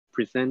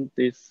present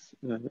this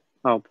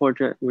our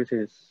project, which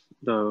is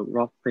the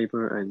rock,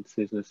 paper, and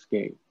scissors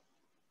game.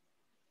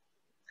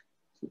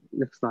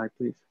 Next slide,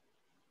 please.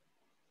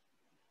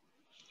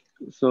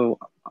 So,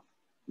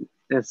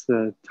 as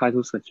the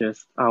title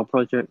suggests, our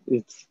project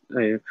is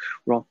a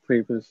rock,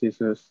 paper,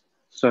 scissors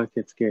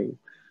circuit game.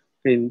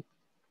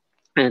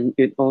 And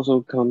it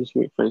also comes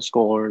with a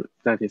score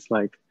that is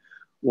like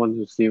 1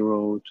 to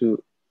 0,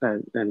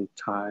 and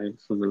tie,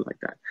 something like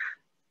that.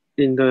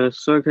 In the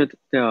circuit,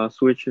 there are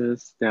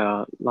switches, there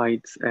are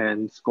lights,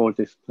 and score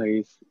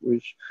displays,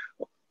 which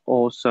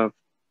all serve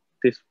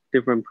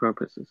different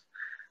purposes.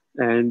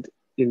 And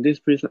in this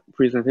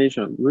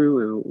presentation, we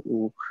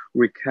will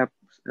recap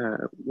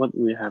what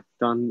we have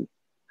done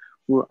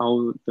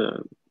throughout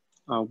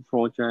our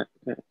project,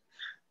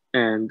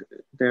 and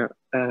there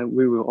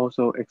we will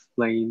also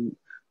explain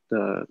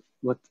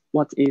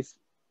what is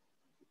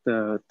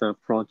the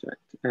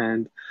project,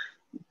 and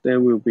there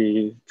will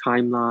be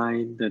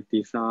timeline, the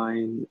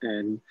design,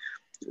 and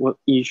what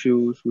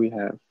issues we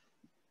have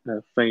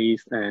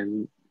faced,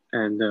 and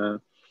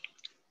the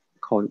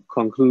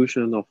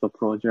conclusion of the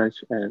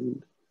project,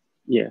 and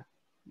yeah,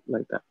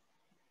 like that.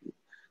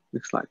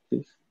 Next slide,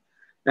 please.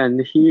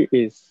 And here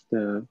is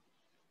the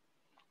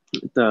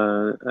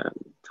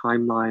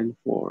timeline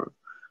for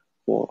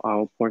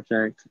our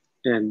project,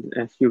 and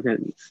as you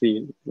can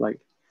see, like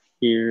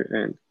here,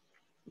 and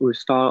we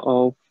start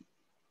off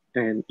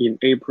and in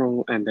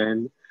April, and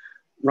then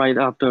right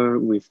after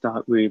we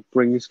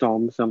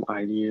brainstorm some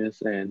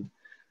ideas, and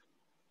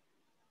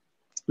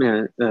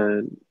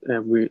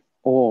we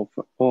all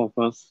of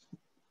us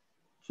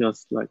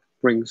just like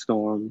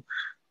brainstorm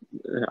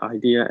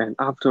idea, and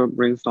after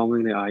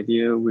brainstorming the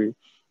idea, we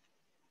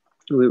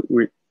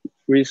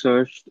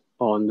researched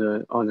on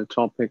the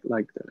topic,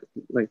 like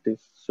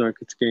this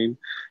circuit game,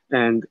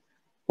 and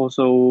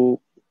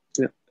also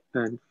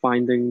and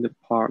finding the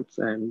parts,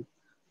 and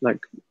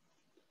like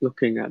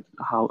looking at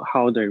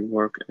how they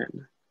work,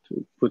 and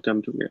to put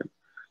them together.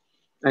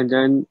 And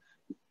then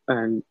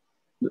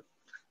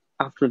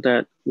after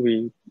that,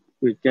 we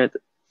get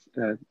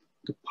the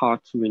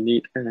parts we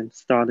need, and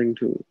starting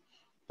to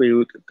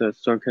build the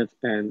circuit,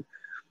 and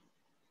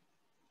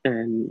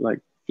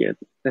like get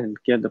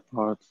the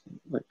parts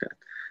like that.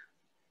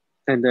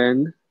 And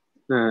then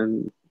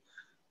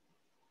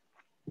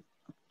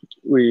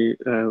we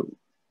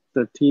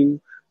the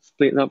team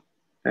split up,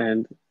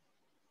 and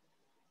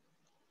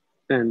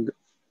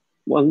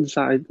one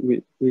side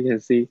we can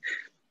see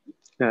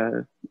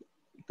and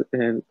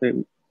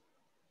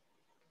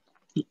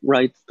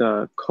write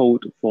the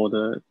code for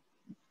the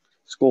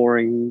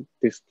scoring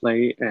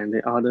display, and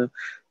the other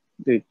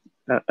they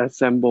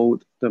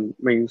assembled the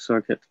main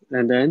circuit.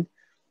 And then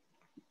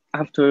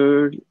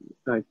after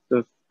like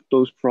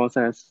those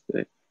process,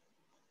 they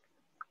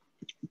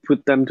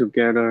put them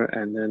together,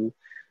 and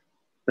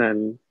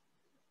then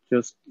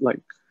just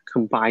like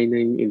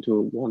combining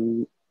into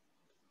one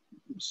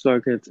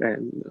circuit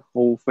and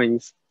whole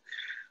things.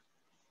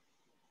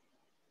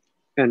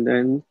 And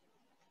then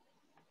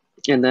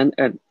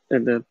at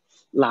the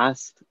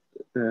last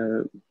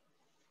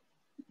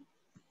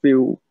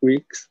few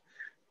weeks,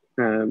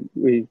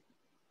 we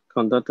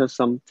conducted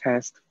some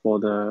tests for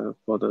the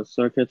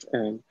circuits,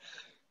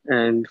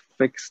 and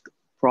fixed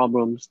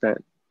problems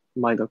that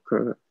might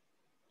occur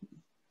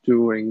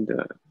during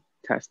the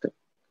testing.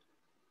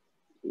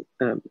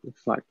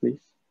 Next slide, please.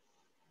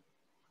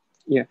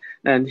 Yeah,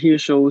 and here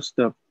shows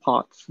the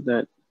parts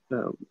that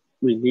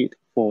we need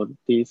for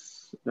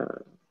this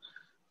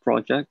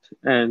project,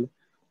 and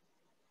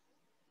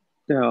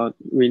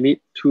we need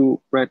 2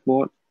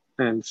 breadboard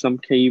and some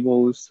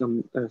cables,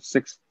 some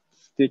 6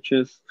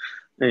 stitches,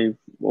 a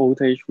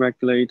voltage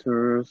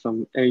regulator,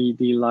 some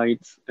LED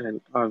lights,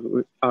 and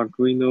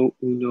Arduino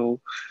Uno,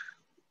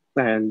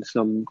 and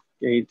some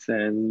gates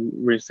and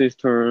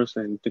resistors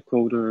and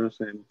decoders,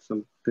 and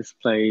some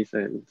displays,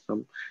 and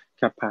some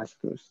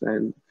capacitors.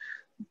 And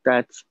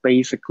that's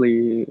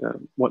basically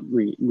what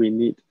we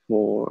need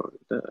for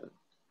the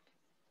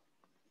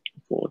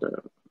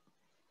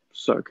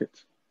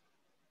circuit.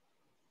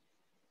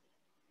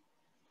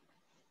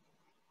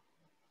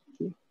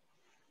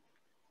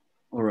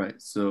 All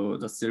right, so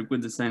the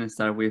circuit design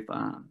starts with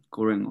a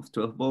current of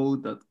 12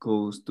 volts that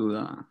goes to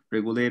the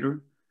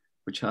regulator,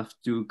 which have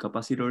 2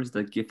 capacitors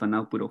that give an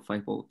output of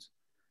 5 volts.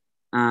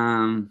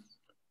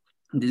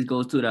 This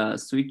goes to the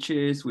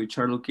switches, which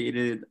are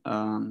located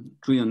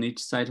 3 on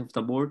each side of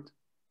the board,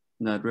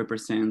 that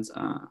represents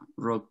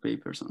rock,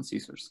 papers, and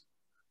scissors.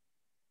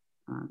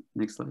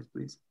 Next slide,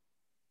 please.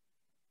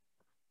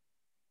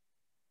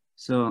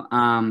 So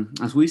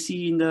as we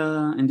see in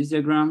this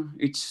diagram,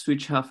 each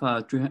switch have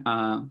a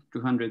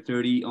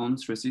 230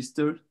 ohms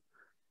resistor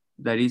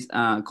that is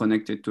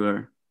connected to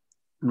her.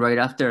 Right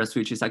after a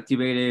switch is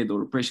activated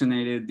or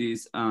pressionated,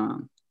 this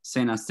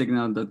send a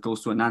signal that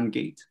goes to an AND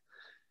gate.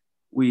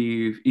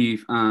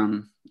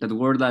 That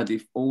word that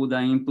if all the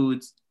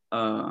inputs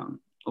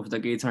of the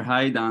gates are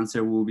high, the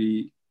answer will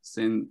be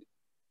sent,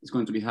 it's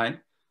going to be high.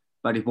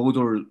 But if both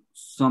or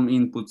some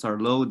inputs are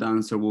low, the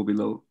answer will be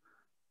low.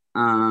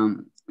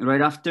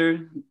 right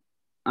after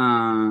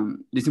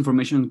this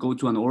information go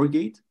to an OR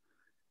gate,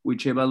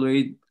 which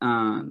evaluate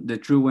the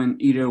true when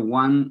either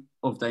one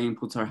of the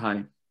inputs are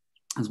high,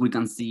 as we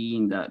can see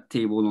in the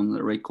table on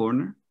the right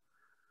corner.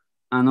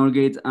 An OR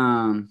gate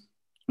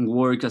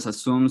works as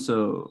assumed,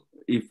 so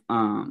if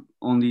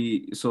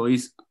it's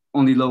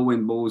only low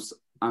when both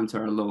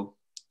answers are low.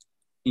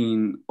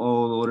 In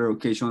all other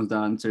occasions, the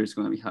answer is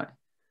going to be high.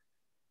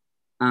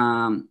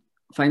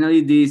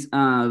 Finally, this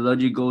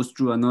logic goes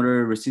through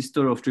another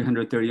resistor of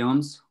 330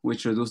 ohms,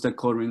 which reduces the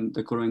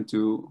current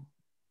to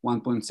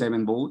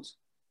 1.7 volts.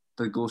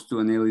 That goes to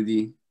an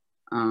LED.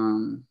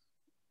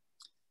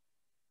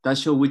 That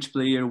shows which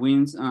player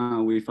wins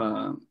with, if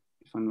I'm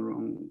not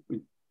wrong,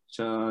 with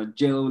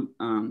yellow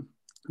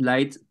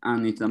light,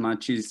 and if the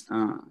match is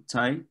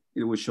tie,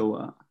 it will show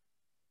a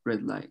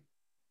red light.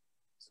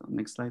 So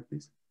next slide,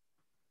 please.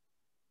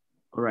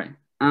 All right.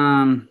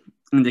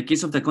 In the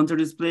case of the counter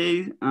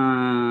display,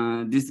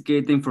 this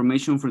gets the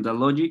information for the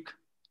logic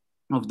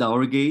of the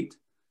OR gate.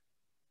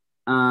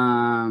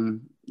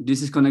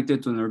 This is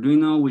connected to an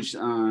Arduino, which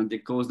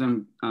decodes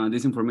them,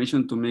 this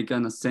information to make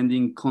an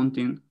ascending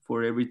content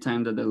for every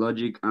time that the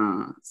logic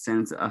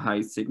sends a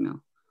high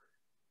signal.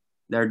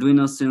 The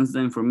Arduino sends the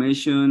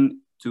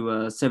information to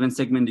a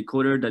 7-segment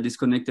decoder that is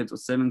connected to a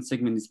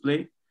 7-segment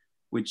display,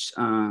 which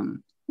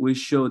we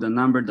show the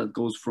number that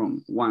goes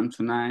from 1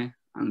 to 9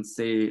 and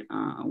say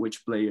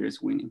which player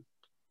is winning.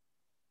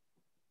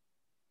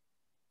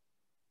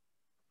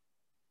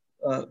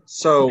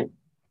 So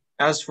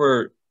as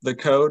for the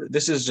code,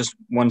 this is just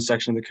one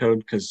section of the code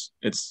because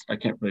I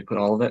can't really put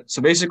all of it.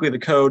 So basically the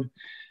code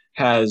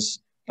has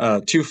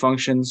 2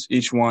 functions.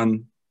 Each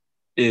one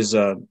is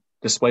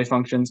display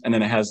functions, and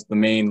then it has the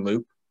main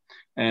loop.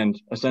 And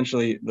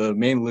essentially the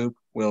main loop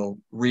will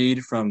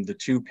read from the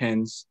 2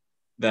 pins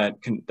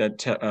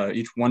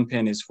each one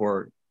pin is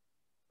for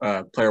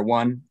player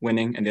 1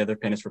 winning and the other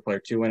pin is for player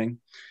 2 winning.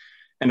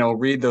 And it'll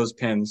read those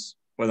pins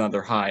whether or not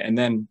they're high. And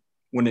then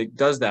when it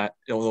does that,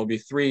 there'll be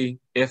 3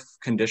 if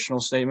conditional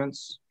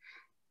statements.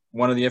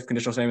 One of the if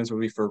conditional statements will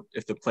be for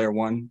if the player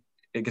 1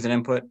 gets an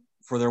input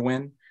for their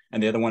win,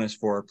 and the other one is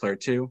for player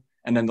 2.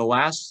 And then the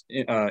last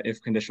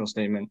if conditional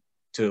statement,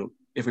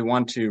 if we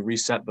want to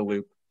reset the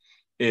loop,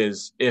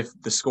 is if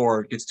the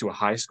score gets to a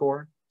high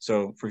score.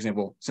 So for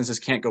example, since this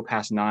can't go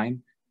past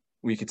 9,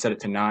 we could set it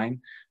to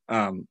 9.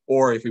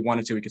 Or if we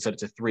wanted to, we could set it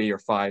to 3 or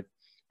 5.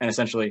 And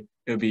essentially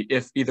it would be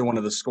if either one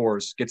of the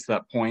scores gets to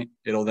that point,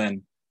 it'll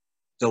then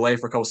delay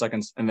for a couple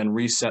seconds and then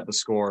reset the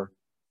score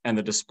and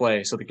the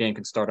display so the game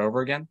can start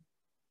over again.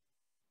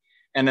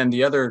 And then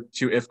the other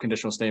 2 if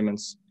conditional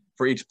statements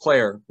for each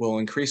player will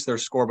increase their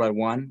score by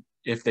 1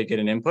 if they get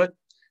an input.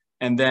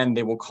 And then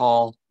they will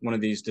call one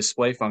of these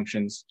display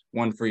functions,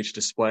 one for each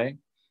display,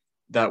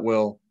 that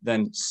will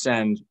then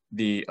send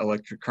the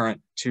electric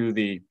current to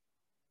the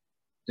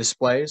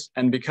displays.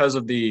 And because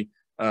of the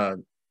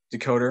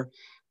decoder,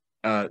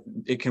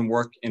 it can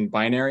work in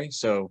binary.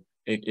 So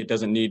it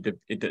doesn't need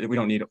to, we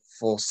don't need a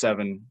full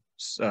 7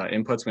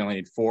 inputs. We only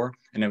need 4.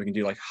 And then we can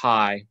do like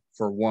high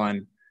for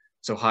 1.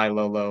 So high,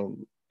 low, low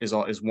is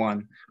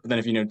 1. But then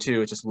if you know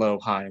 2, it's just low,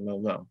 high, low,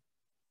 low.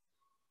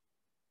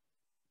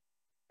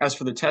 As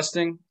for the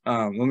testing,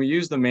 when we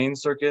use the main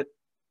circuit,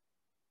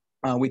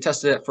 we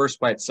tested it first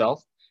by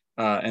itself.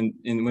 And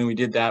when we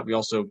did that, we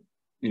also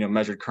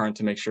measured current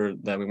to make sure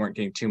that we weren't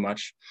getting too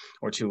much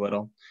or too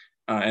little.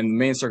 And the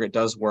main circuit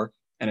does work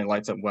and it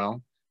lights up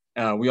well.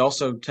 We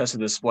also tested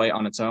the display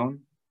on its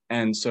own.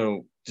 And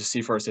so to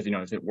see first if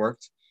it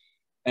worked.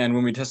 And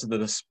when we tested the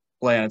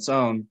display on its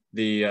own,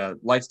 the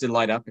lights did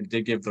light up and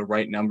did give the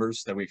right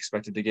numbers that we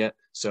expected to get.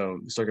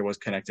 So the circuit was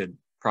connected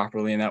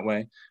properly in that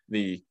way.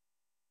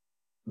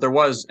 There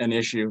was an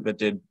issue that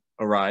did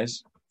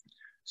arise.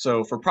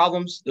 So for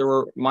problems, there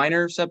were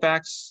minor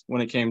setbacks when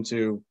it came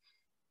to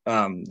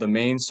the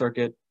main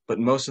circuit, but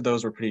most of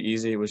those were pretty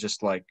easy. It was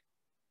just like,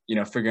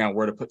 figuring out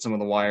where to put some of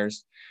the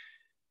wires.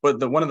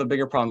 But one of the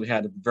bigger problems we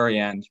had at the very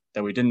end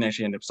that we didn't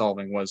actually end up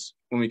solving was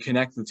when we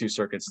connect the 2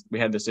 circuits, we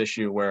had this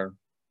issue where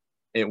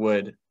it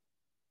would,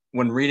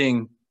 when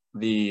reading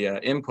the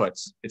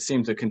inputs, it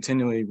seemed to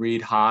continually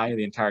read high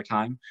the entire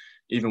time,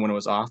 even when it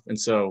was off. And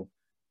so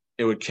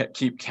it would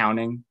keep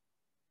counting.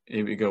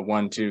 It would go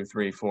 1, 2,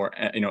 3, 4,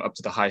 up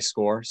to the high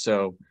score.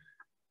 So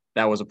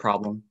that was a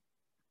problem.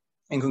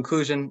 In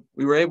conclusion,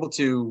 we were able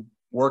to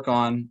work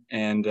on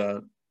and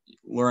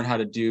learn how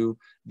to do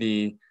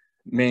the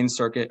main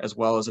circuit as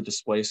well as a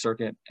display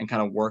circuit and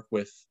kind of work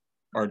with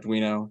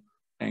Arduino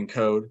and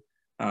code.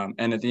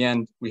 And at the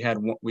end,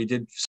 we did